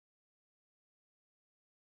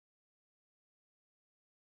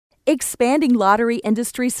expanding lottery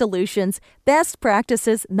industry solutions, best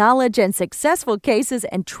practices, knowledge, and successful cases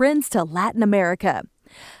and trends to Latin America.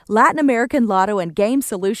 Latin American Lotto and Game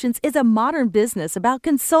Solutions is a modern business about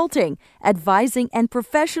consulting, advising, and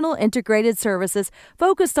professional integrated services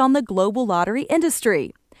focused on the global lottery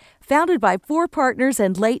industry. Founded by 4 partners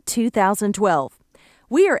in late 2012.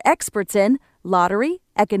 We are experts in lottery,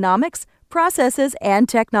 economics, processes, and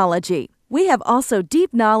technology. We have also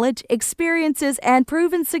deep knowledge, experiences, and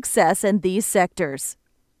proven success in these sectors.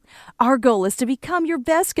 Our goal is to become your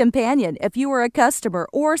best companion if you are a customer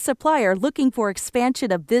or supplier looking for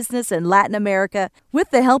expansion of business in Latin America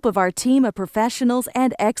with the help of our team of professionals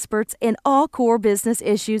and experts in all core business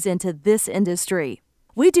issues into this industry.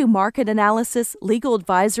 We do market analysis, legal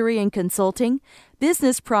advisory and consulting,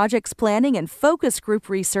 business projects planning and focus group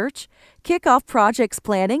research, kickoff projects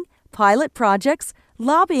planning, pilot projects,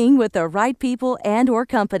 lobbying with the right people and/or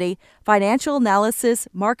company, financial analysis,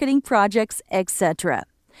 marketing projects, etc.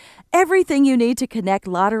 Everything you need to connect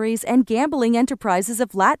lotteries and gambling enterprises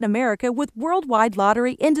of Latin America with worldwide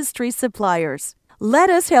lottery industry suppliers. Let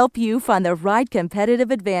us help you find the right competitive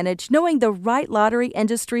advantage knowing the right lottery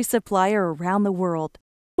industry supplier around the world.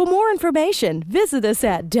 For more information, visit us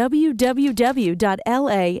at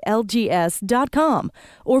www.lalgs.com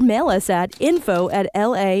or mail us at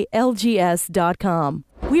info@lalgs.com.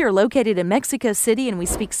 We are located in Mexico City and we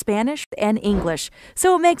speak Spanish and English,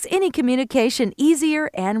 so it makes any communication easier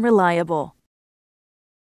and reliable.